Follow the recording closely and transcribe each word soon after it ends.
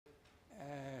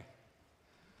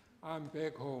I'm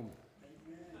back home.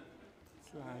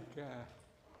 It's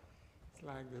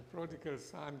like the prodigal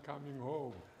son coming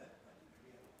home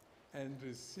and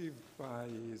received by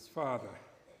his father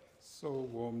so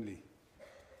warmly.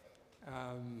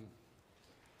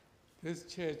 This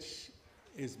church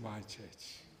is my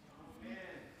church.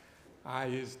 I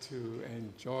used to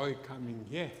enjoy coming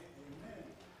here.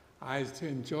 I used to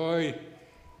enjoy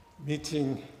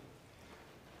meeting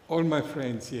all my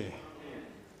friends here.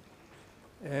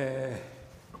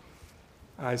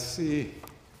 I see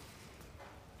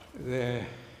the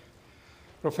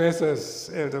professor's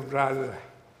elder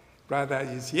brother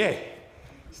is here,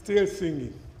 still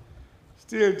singing,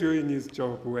 still doing his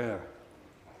job well.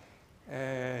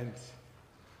 And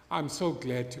I'm so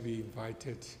glad to be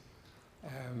invited.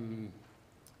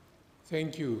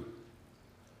 Thank you,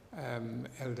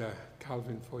 Elder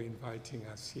Calvin, for inviting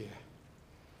us here.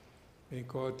 May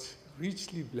God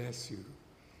richly bless you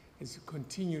as you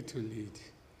continue to lead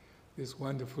this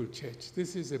wonderful church.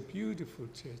 This is a beautiful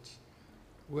church,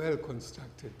 well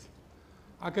constructed.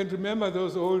 I can remember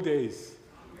those old days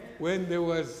when there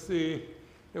was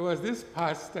this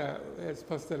pastor as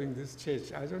pastoring this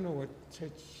church. I don't know what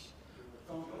church.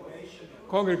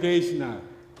 Congregational.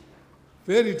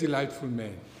 Very delightful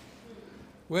man.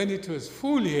 When it was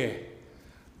full here,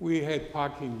 we had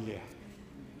parking here.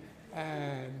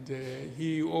 And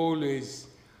he always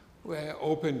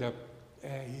opened up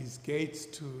his gates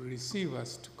to receive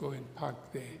us to go and park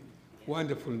there.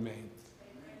 Wonderful man.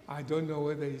 I don't know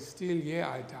whether he's still here.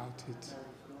 I doubt it.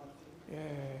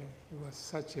 He was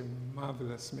such a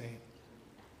marvelous man.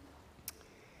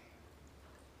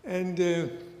 And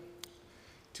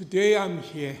today I'm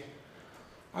here.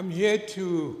 I'm here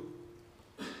to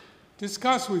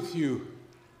discuss with you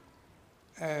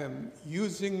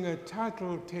using a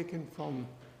title taken from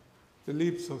the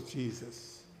lips of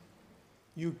Jesus.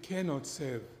 You cannot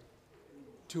serve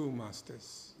two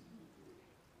masters.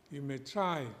 You may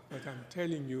try, but I'm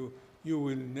telling you, you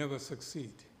will never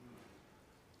succeed.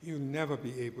 You'll never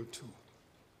be able to.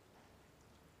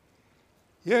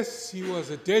 Yes, he was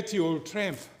a dirty old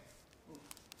tramp.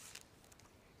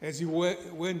 As he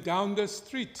went down the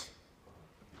street,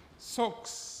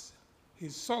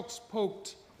 his socks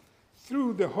poked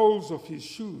through the holes of his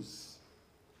shoes.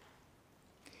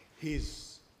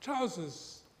 His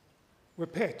trousers were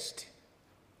patched,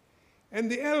 and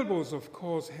the elbows, of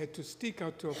course, had to stick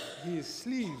out of his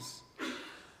sleeves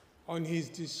on his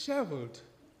disheveled,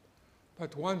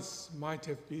 but once might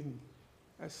have been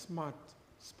a smart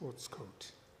sports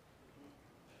coat.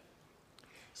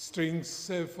 Strings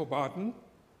served for button.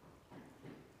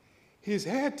 His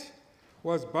hat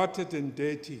was buttered and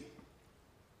dirty.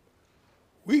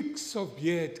 Wicks of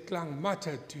beard clung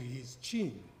muttered to his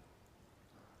chin.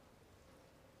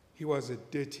 He was a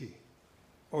dirty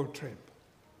old tramp.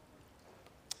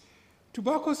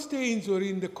 Tobacco stains were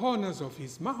in the corners of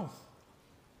his mouth.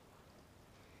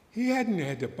 He hadn't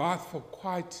had a bath for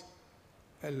quite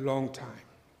a long time.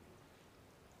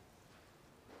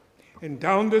 And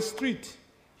down the street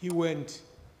he went,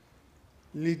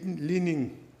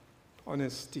 leaning on a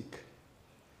stick.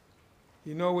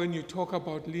 You know, when you talk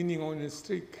about leaning on a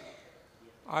stick,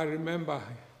 I remember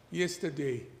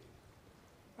yesterday,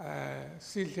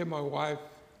 Silke, my wife,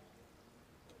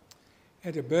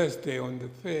 had a birthday on the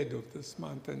 3rd of this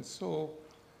month, and so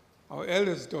our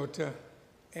eldest daughter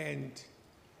and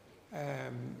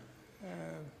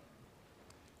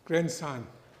grandson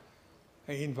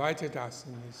invited us,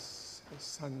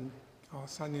 and our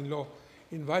son-in-law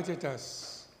invited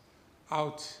us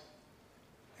out.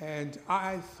 And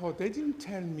I thought, they didn't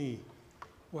tell me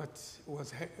what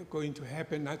was going to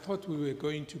happen. I thought we were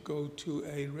going to go to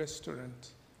a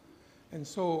restaurant. And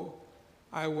so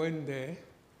I went there.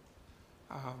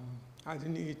 I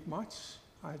didn't eat much.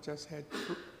 I just had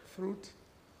fruit,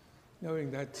 knowing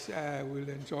that we'll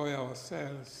enjoy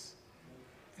ourselves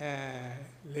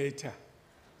later.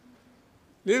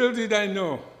 Little did I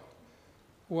know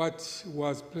what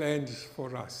was planned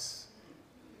for us.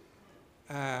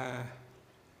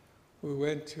 We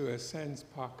went to a Sands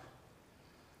Park,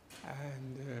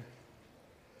 and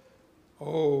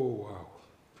oh wow,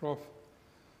 Prof,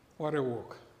 what a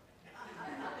walk.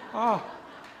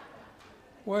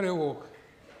 What a walk.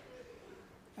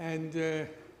 And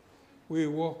we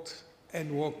walked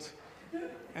and walked,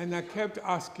 and I kept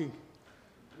asking,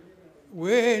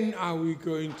 when are we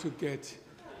going to get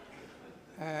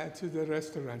to the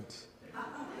restaurant?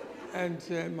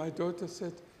 And my daughter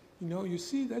said, you know, you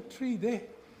see that tree there?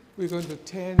 We're going to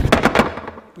turn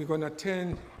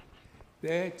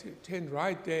there, turn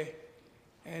right there,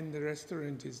 and the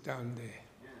restaurant is down there.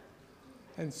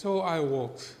 And so I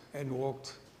walked and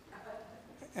walked,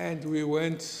 and we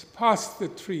went past the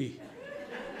tree.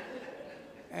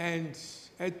 And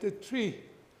at the tree,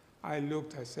 I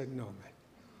looked, I said, no,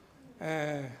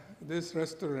 man, this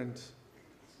restaurant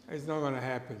is not going to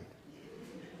happen.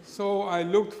 So I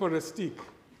looked for a stick.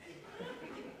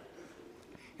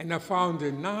 And I found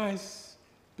a nice,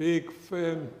 big,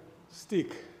 firm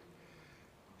stick.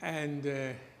 And,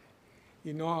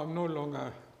 I'm no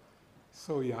longer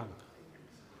so young.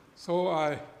 So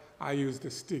I used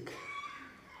the stick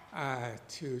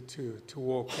to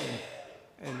walk.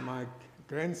 And my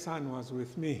grandson was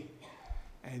with me.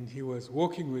 And he was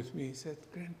walking with me. He said,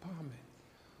 Grandpa, man,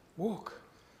 walk.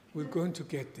 We're going to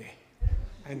get there.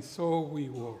 And so we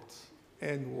walked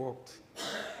and walked.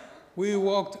 We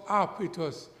walked up.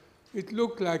 It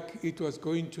looked like it was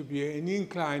going to be an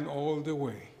incline all the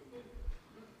way.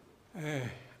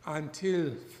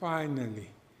 Until finally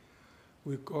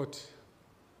we got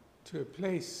to a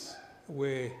place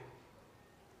where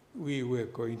we were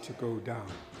going to go down.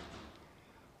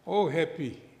 Oh,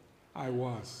 happy I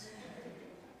was.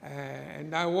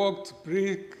 And I walked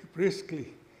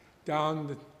briskly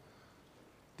downwards.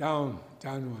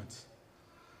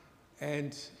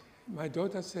 And my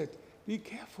daughter said, be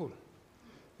careful.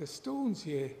 The stones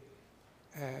here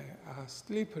are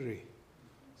slippery.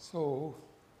 So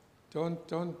don't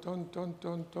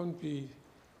be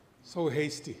so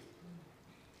hasty.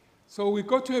 So we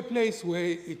got to a place where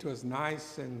it was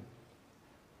nice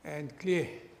and clear.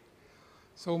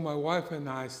 So my wife and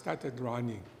I started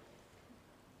running.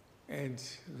 And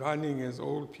running as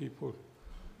old people.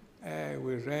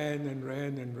 We ran and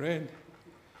ran and ran.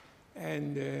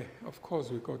 And of course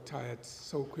we got tired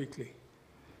so quickly.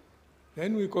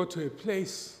 Then we got to a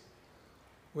place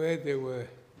where there were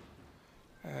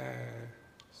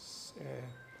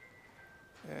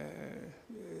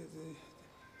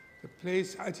the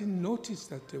place, I didn't notice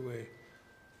that there were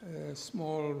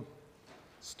small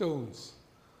stones.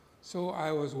 So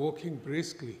I was walking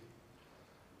briskly.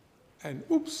 And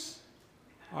oops,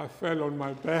 I fell on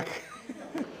my back.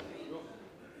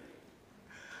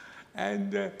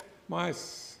 And my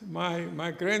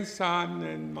grandson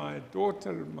and my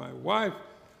daughter, my wife,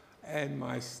 and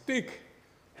my stick,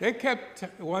 they kept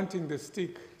wanting the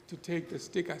stick, to take the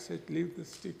stick. I said, leave the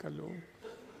stick alone.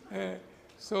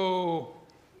 So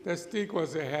the stick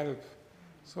was a help.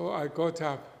 So I got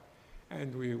up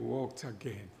and we walked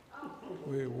again.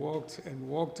 We walked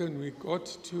and we got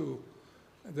to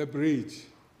the bridge.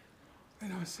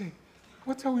 And I was saying,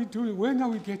 what are we doing? When are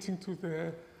we getting to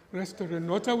the restaurant?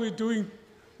 What are we doing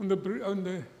on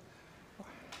the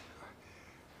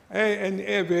And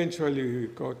eventually we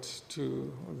got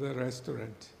to the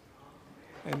restaurant.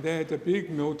 And they had a big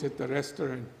note at the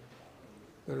restaurant.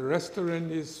 The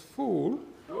restaurant is full.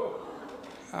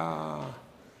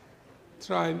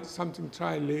 Try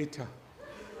later.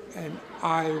 And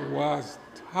I was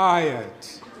tired.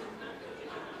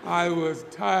 I was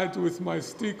tired with my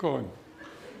stick on.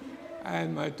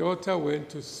 And my daughter went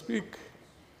to speak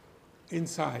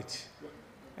inside.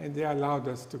 And they allowed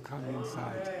us to come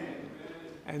inside.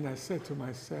 And I said to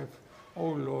myself,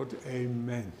 oh Lord,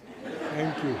 amen.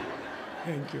 Thank you.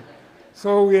 Thank you.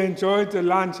 So we enjoyed the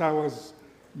lunch I was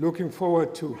looking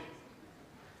forward to.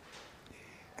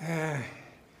 And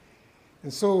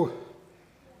so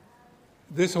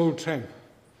this old tramp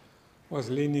was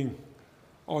leaning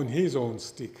on his own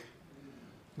stick,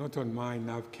 not on mine.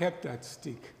 I've kept that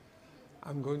stick.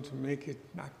 I'm going to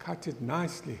I cut it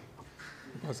nicely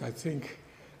because I think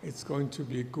it's going to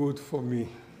be good for me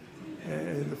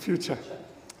in the future.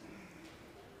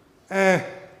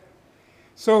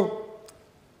 So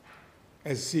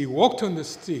as he walked on the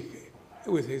stick,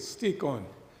 with his stick on,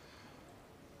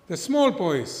 the small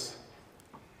boys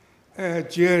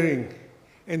jeering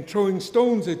and throwing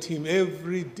stones at him,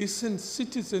 every decent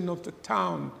citizen of the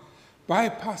town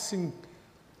bypassing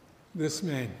this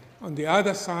man on the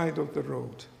other side of the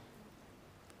road.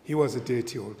 He was a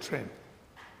dirty old tramp.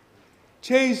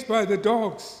 Chased by the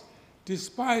dogs,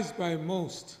 despised by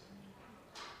most.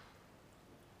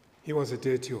 He was a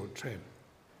dirty old tramp.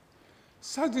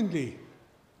 Suddenly,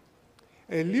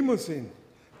 a limousine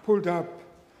pulled up,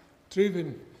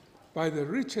 driven by the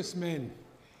richest man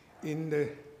in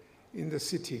the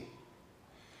city.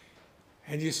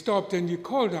 And he stopped and he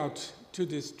called out to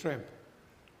this tramp.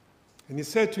 And he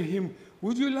said to him,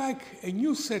 would you like a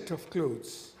new set of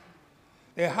clothes,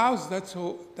 a house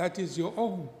that is your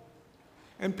own,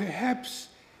 and perhaps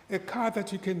a car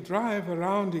that you can drive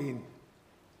around in?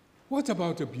 What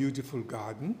about a beautiful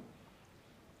garden?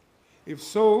 If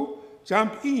so,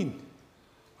 jump in.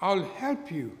 I'll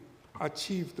help you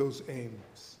achieve those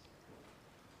aims.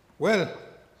 Well,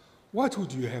 what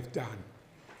would you have done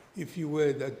if you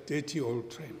were that dirty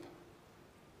old tramp.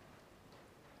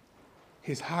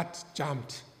 His heart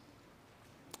jumped.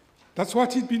 That's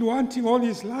what he'd been wanting all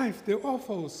his life, the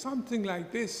offer, something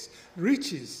like this,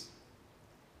 riches.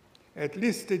 At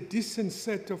least a decent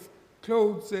set of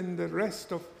clothes and the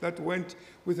rest of that went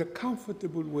with a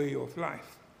comfortable way of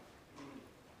life.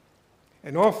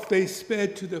 And off they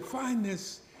sped to the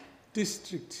finest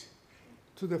district,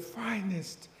 in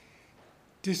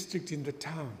the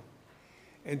town,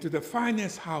 and to the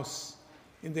finest house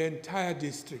in the entire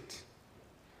district.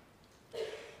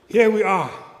 "Here we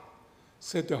are,"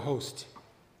 said the host.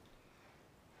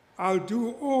 "I'll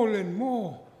do all and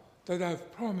more that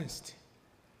I've promised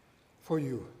for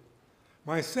you.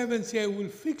 My servants here will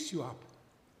fix you up.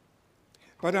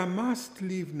 But I must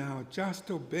leave now.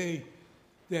 Just obey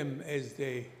them as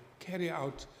they carry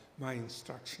out my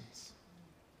instructions."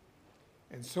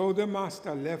 And so the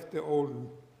master left the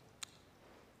old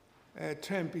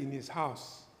tramp in his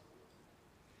house.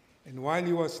 And while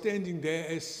he was standing there,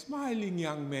 a smiling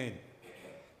young man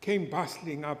came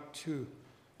bustling up to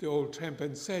the old tramp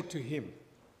and said to him,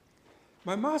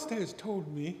 "My master has told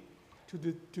me to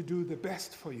do the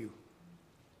best for you.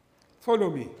 Follow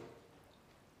me."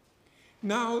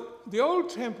 Now, the old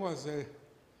tramp was a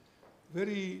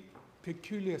very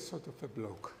peculiar sort of a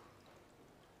bloke.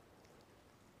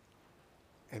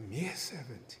 A mere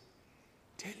servant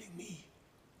telling me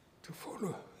to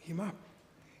follow him up,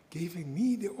 giving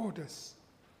me the orders.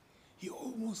 He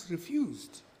almost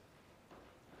refused.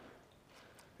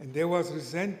 And there was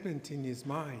resentment in his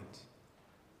mind.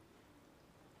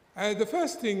 "The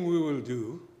first thing we will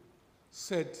do,"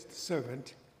 said the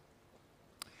servant,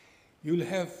 "you'll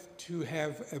have to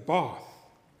have a bath,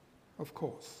 of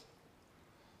course."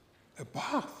 A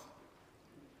bath?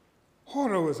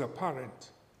 Horror was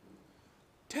apparent.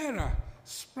 Terror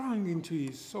sprung into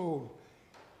his soul.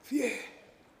 Fear.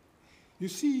 You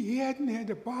see, he hadn't had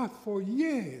a bath for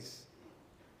years.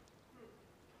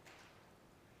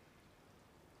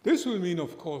 "This will mean,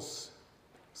 of course,"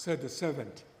 said the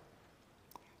servant,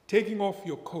 "taking off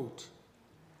your coat."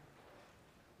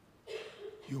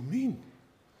 "You mean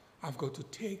I've got to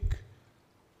take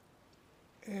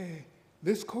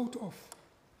this coat off?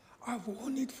 I've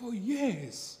worn it for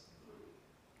years.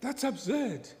 That's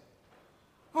absurd.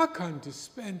 I can't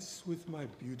dispense with my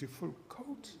beautiful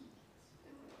coat."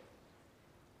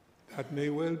 "That may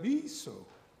well be so.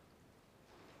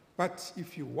 But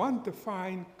if you want the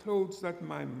fine clothes that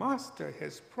my master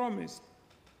has promised,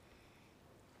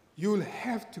 you'll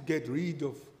have to get rid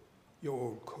of your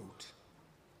old coat."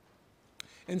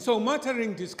 And so,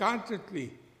 muttering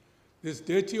discontentedly, this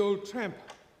dirty old tramp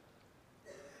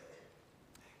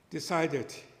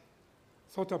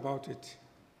thought about it,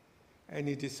 and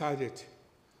he decided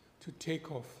to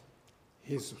take off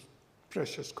his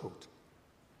precious coat.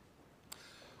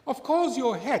 "Of course,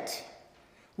 your hat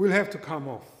will have to come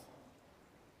off."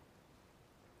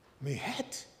 "My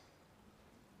hat?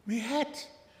 My hat?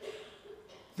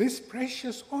 This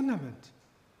precious ornament.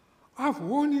 I've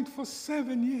worn it for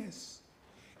 7 years.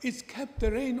 It's kept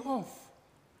the rain off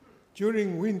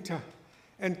during winter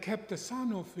and kept the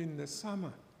sun off in the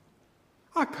summer.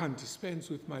 I can't dispense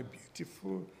with my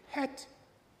beautiful hat."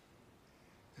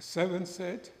 The servant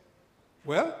said,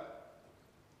 "Well,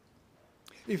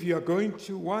 if you are going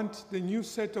to want the new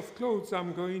set of clothes you're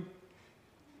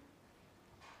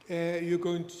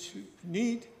going to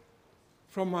need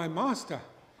from my master,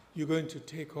 you're going to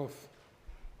take off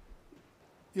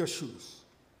your shoes."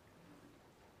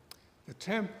 The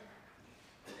tramp,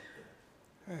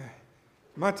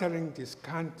 muttering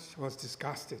was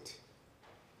disgusted.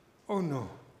 "Oh no,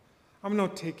 I'm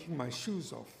not taking my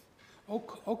shoes off.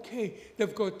 Okay,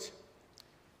 they've got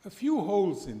a few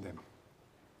holes in them.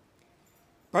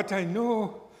 But I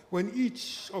know when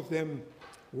each of them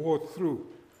wore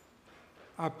through.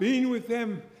 I've been with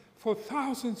them for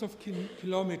thousands of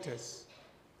kilometers.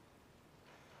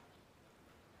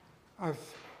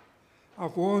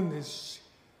 I've worn these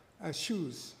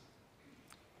shoes."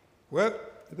 Well,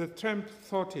 the tramp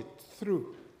thought it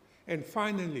through, and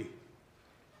finally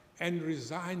and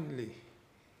resignedly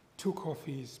took off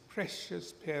his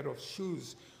precious pair of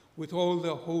shoes with all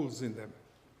the holes in them.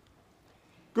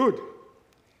 "Good,"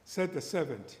 said the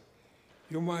servant.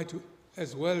 "You might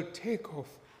as well take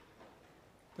off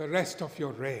the rest of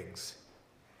your rags,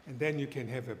 and then you can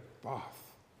have a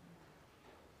bath."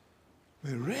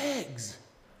 "My rags?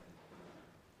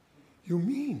 You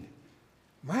mean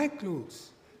my clothes,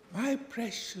 my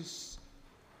precious,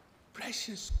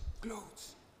 precious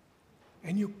clothes,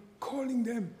 and you're calling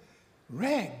them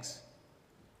rags?"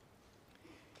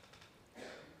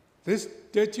 This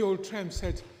dirty old tramp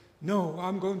said, No,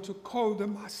 I'm going to call the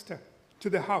master to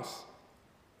the house.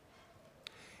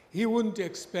 He wouldn't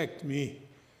expect me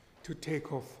to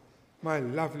take off my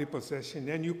lovely possession,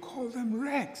 and you call them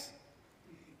rags.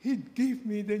 He'd give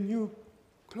me the new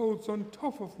clothes on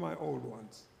top of my old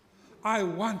ones. I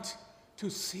want to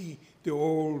see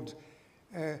the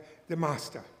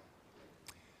master.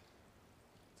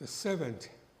 The servant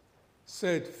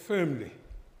said firmly,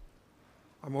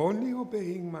 I'm only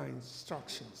obeying my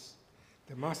instructions.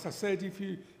 The master said,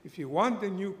 if you want the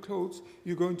new clothes,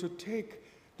 you're going to take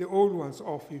the old ones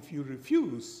off. If you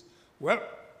refuse, well,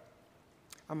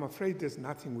 I'm afraid there's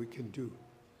nothing we can do.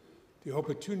 The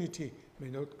opportunity may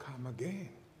not come again.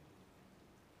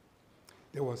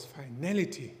 There was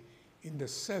finality in the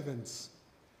servant's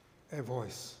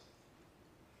voice.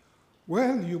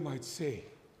 Well, you might say,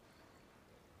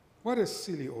 what a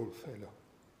silly old fellow.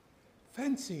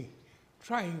 Fancy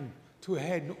trying to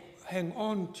hang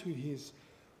on to his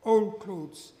old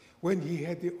clothes when he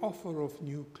had the offer of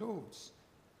new clothes.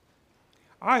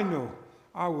 I know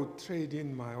I would trade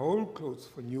in my old clothes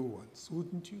for new ones,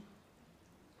 wouldn't you?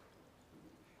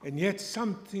 And yet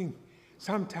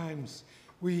sometimes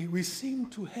we seem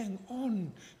to hang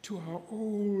on to our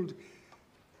old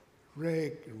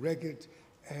ragged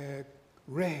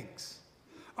rags,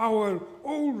 our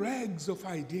old rags of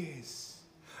ideas,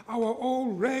 our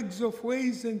old rags of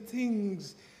ways and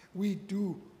things we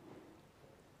do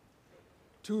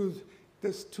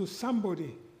to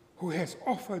somebody who has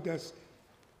offered us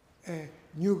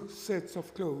new sets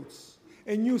of clothes,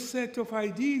 a new set of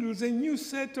ideals, a new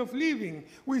set of living.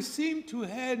 We seem to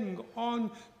hang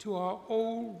on to our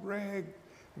old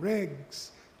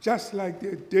rags, just like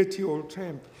the dirty old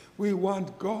tramp. We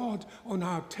want God on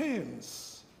our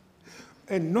terms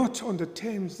and not on the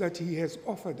terms that he has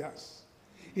offered us.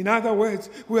 In other words,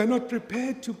 we are not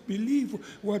prepared to believe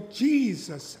what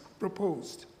Jesus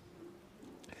proposed.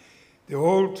 The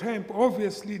old tramp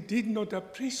obviously did not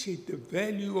appreciate the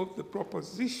value of the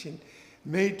proposition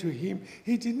made to him.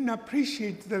 He didn't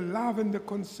appreciate the love and the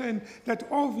concern that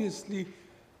obviously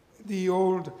the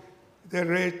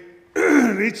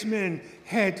rich man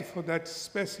had for that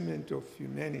specimen of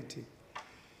humanity.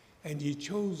 And he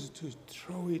chose to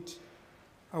throw it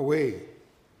away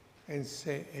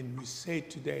and we say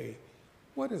today,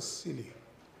 what a silly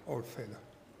old fellow.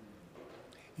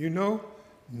 You know,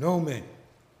 no man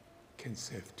can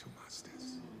serve two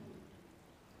masters.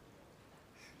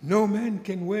 No man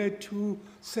can wear two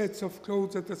sets of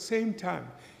clothes at the same time.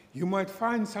 You might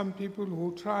find some people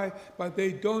who try, but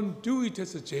they don't do it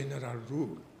as a general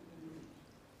rule.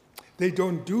 They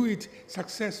don't do it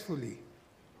successfully.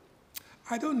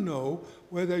 I don't know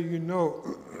whether you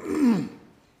know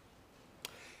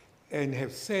and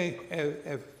have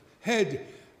heard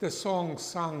the song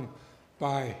sung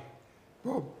by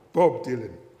Bob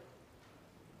Dylan.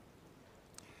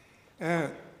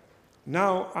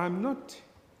 Now, I'm not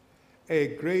a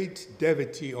great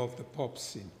devotee of the pop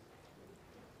scene.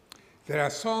 There are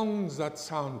songs that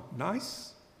sound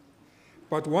nice,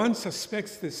 but one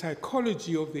suspects the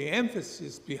psychology of the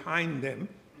emphasis behind them.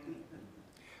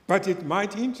 But it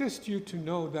might interest you to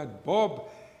know that Bob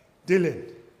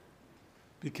Dylan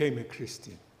became a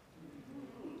Christian.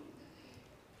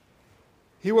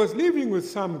 He was living with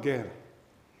some girl,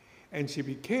 and she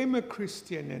became a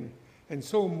Christian and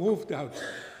so moved out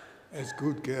as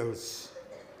good girls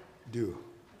do.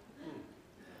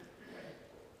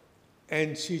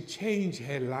 And she changed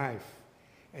her life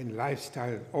and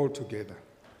lifestyle altogether.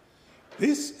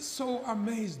 This so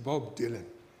amazed Bob Dylan,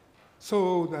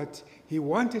 so that he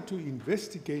wanted to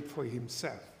investigate for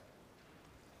himself.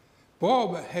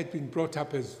 Bob had been brought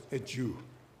up as a Jew.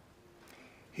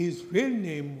 His real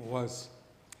name was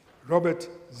Robert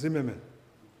Zimmerman.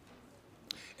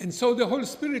 And so the Holy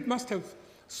Spirit must have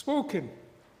spoken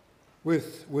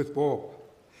with Bob,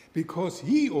 because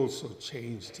he also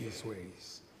changed his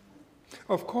ways.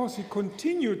 Of course, he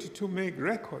continued to make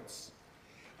records,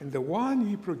 and the one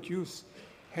he produced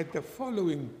had the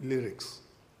following lyrics.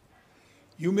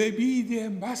 You may be the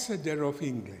ambassador of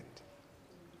England,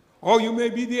 or you may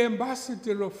be the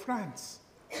ambassador of France.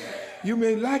 You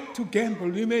may like to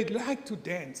gamble, you may like to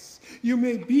dance, you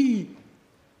may be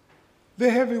the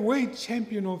heavyweight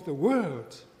champion of the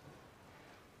world,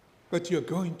 but you're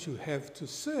going to have to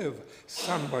serve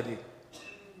somebody.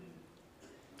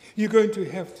 You're going to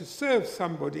have to serve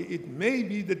somebody. It may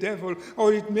be the devil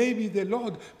or it may be the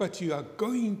Lord, but you are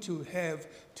going to have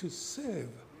to serve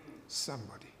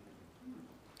somebody.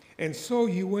 And so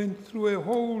he went through a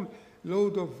whole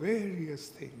load of various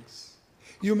things.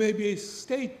 You may be a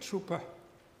state trooper,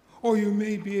 or you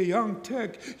may be a young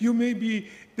Turk. You may be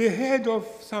the head of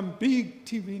some big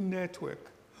TV network,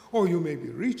 Or you may be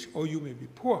rich, or you may be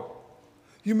poor.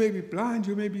 You may be blind,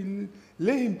 you may be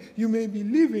lame, you may be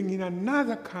living in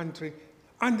another country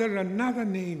under another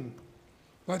name.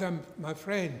 But my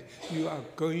friend, you are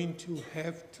going to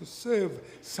have to serve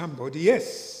somebody.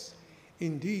 Yes,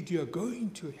 indeed, you are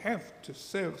going to have to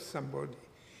serve somebody.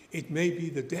 It may be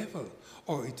the devil,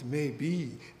 or it may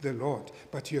be the Lord,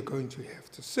 but you're going to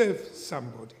have to serve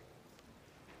somebody.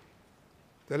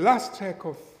 The last track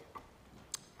of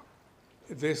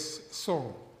this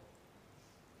song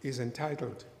is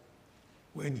entitled,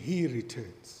 When He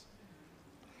Returns.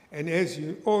 And as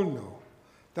you all know,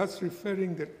 that's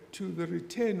referring to the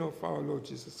return of our Lord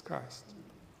Jesus Christ.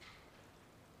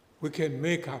 We can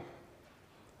make up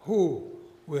who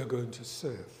we're going to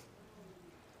serve.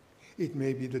 It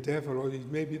may be the devil or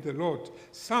it may be the Lord.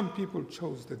 Some people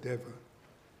chose the devil.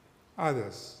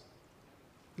 Others,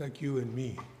 like you and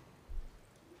me,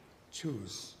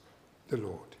 choose the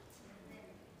Lord.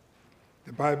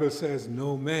 The Bible says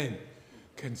no man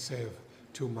can serve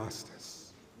two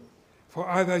masters. For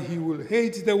either he will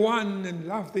hate the one and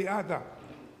love the other.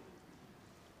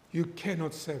 You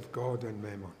cannot serve God and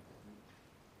mammon.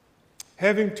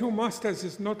 Having two masters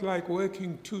is not like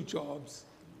working two jobs.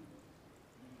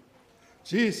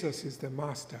 Jesus is the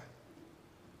master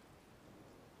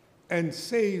and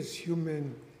saves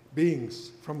human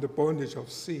beings from the bondage of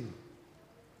sin.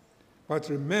 But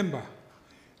remember,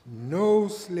 no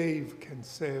slave can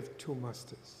serve two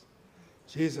masters.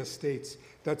 Jesus states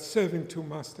that serving two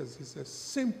masters is a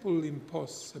simple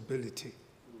impossibility.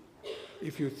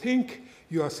 If you think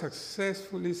you are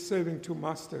successfully serving two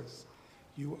masters,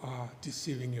 you are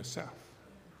deceiving yourself.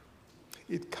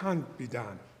 It can't be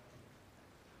done.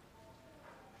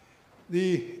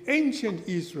 The ancient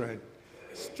Israel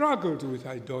struggled with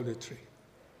idolatry.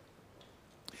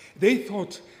 They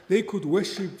thought they could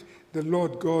worship the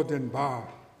Lord God and Baal.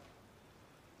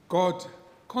 God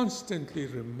constantly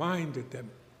reminded them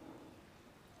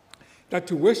that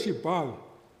to worship Baal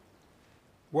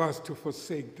was to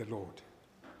forsake the Lord.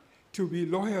 To be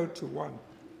loyal to one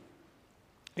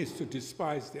is to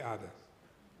despise the other.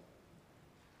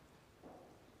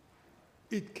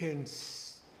 You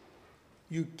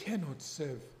cannot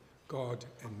serve God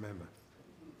and mammon.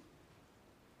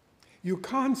 You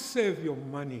can't serve your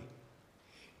money.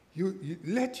 You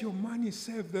let your money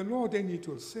serve the Lord and it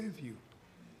will serve you.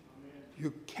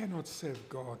 You cannot serve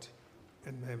God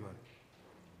and mammon.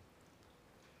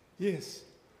 Yes.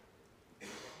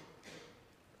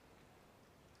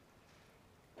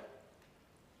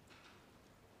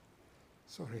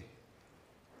 Sorry.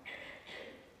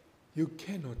 You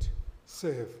cannot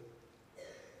serve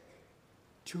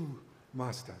two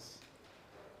masters.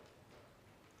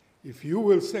 If you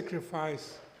will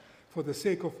sacrifice for the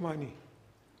sake of money,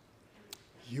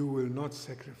 you will not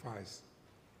sacrifice.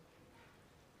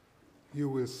 You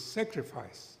will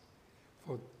sacrifice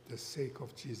for the sake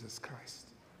of Jesus Christ.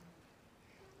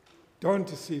 Don't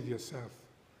deceive yourself.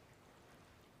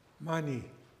 Money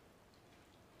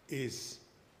is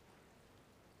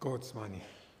God's money.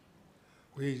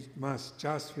 We must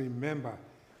just remember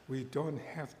we don't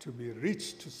have to be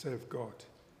rich to serve God.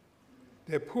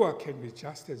 The poor can be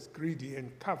just as greedy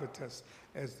and covetous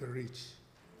as the rich.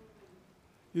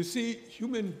 You see,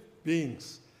 human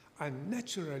beings are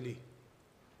naturally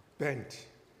bent.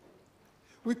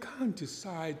 We can't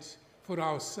decide for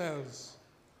ourselves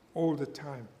all the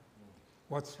time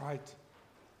what's right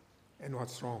and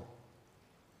what's wrong.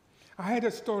 I had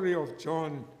a story of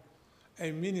John,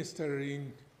 a minister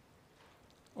in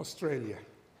Australia,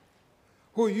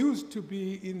 who used to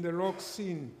be in the rock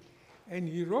scene, and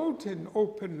he wrote an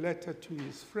open letter to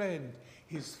his friend.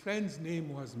 His friend's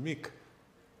name was Mick.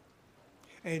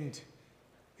 And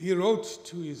he wrote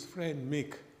to his friend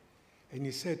Mick, and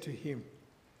he said to him,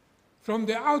 from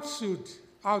the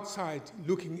outside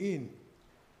looking in,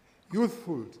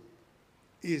 youthhood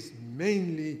is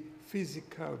mainly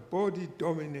physical. Body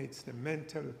dominates the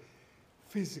mental,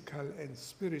 physical, and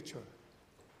spiritual.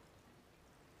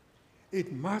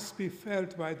 It must be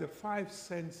felt by the five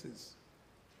senses.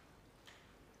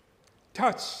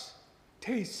 Touch,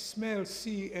 taste, smell,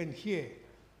 see, and hear.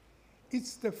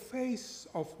 It's the face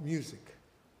of music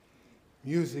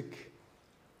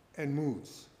and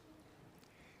moods.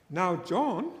 Now,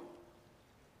 John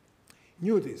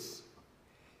knew this.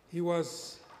 He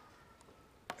was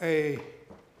a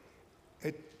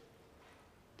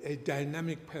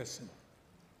dynamic person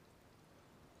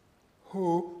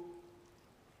who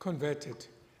converted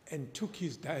and took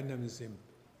his dynamism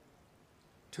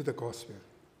to the gospel.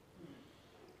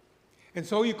 And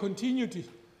so he continued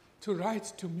to write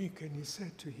to Mick, and he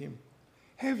said to him,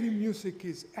 heavy music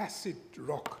is acid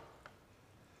rock,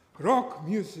 rock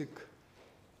music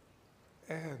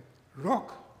and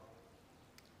rock,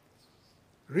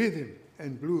 rhythm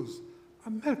and blues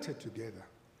are melted together.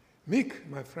 Mick,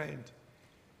 my friend,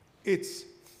 it's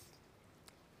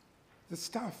the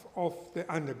stuff of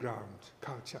the underground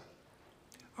culture.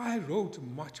 I wrote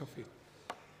much of it.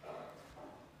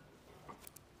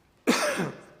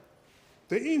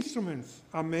 The instruments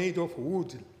are made of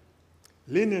wood,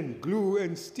 linen, glue,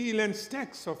 and steel, and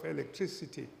stacks of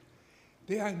electricity.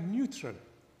 They are neutral.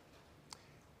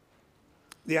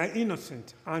 They are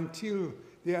innocent until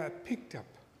they are picked up.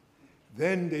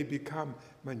 Then they become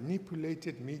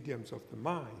manipulated mediums of the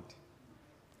mind,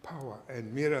 power,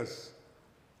 and mirrors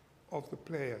of the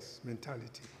player's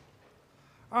mentality.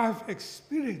 I've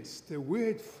experienced the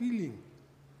weird feeling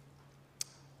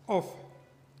of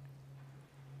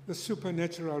the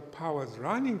supernatural powers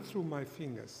running through my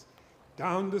fingers,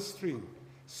 down the string,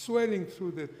 swelling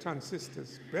through the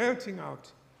transistors, belting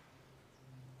out.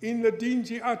 In the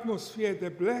dingy atmosphere,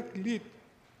 the black-lit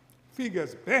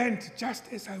figures bent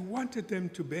just as I wanted them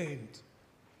to bend.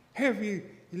 Heavy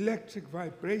electric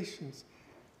vibrations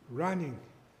running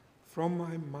from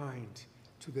my mind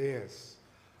to theirs.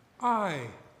 I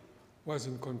was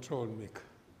in control, Mick,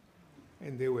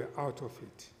 and they were out of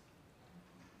it.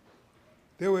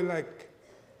 They were like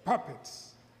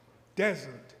puppets,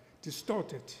 dazzled,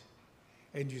 distorted,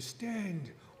 and you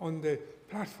stand on the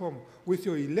platform with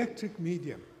your electric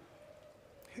medium,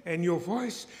 and your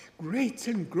voice grates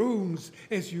and groans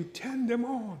as you turn them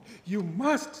on. You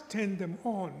must turn them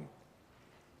on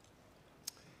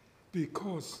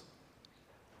because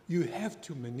you have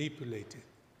to manipulate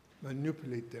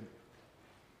them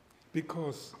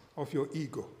because of your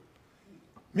ego.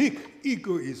 Mick,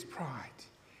 ego is pride.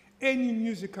 Any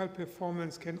musical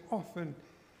performance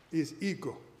is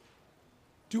ego.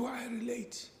 Do I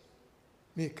relate?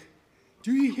 Mick,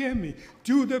 do you hear me?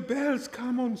 Do the bells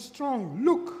come on strong?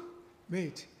 Look,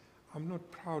 mate, I'm not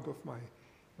proud of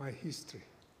my history.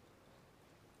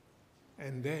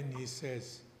 And then he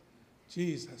says,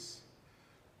 Jesus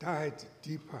died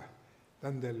deeper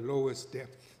than the lowest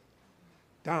depth,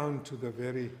 down to the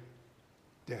very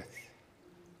death.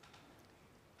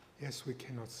 Yes, we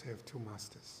cannot serve two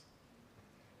masters.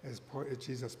 As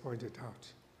Jesus pointed out,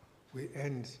 we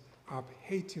end up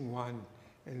hating one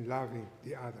and loving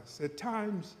the others. At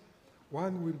times,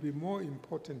 one will be more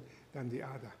important than the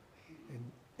other.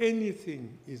 And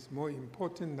anything is more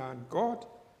important than God,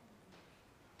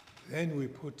 then we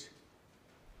put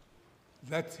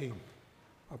that thing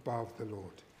above the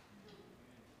Lord.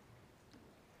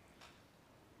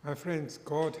 My friends,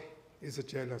 God is a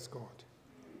jealous God.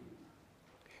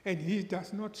 And he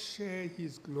does not share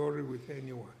his glory with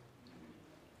anyone.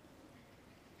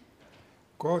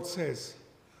 God says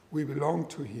we belong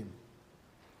to him.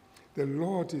 The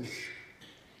Lord is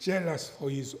jealous for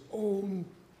his own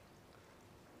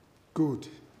good.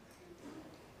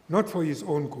 Not for his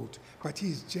own good, but he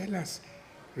is jealous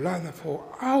rather for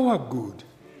our good.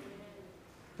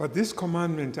 But this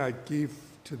commandment I give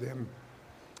to them,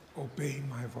 obey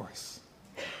my voice.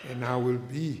 And I will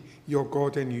be your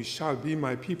God, and you shall be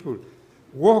my people.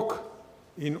 Walk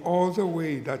in all the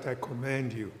way that I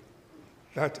command you,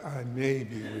 that I may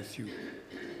be with you.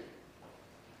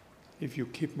 If you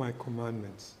keep my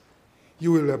commandments,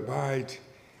 you will abide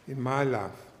in my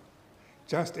love,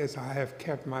 just as I have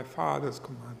kept my Father's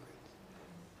commandments.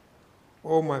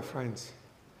 Oh, my friends,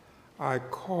 I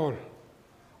call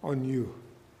on you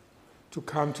to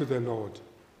come to the Lord.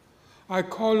 I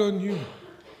call on you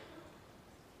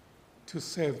to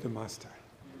serve the Master.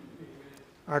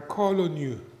 I call on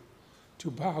you to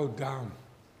bow down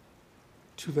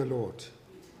to the Lord.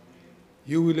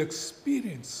 You will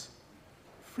experience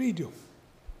freedom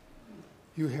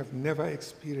you have never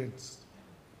experienced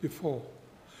before.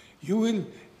 You will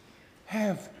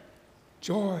have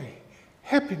joy,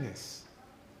 happiness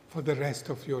for the rest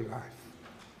of your life.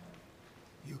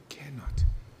 You cannot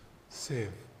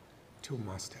serve two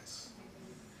masters.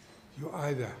 You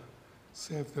either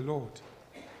serve the Lord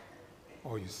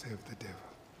or you serve the devil.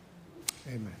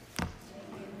 Amen.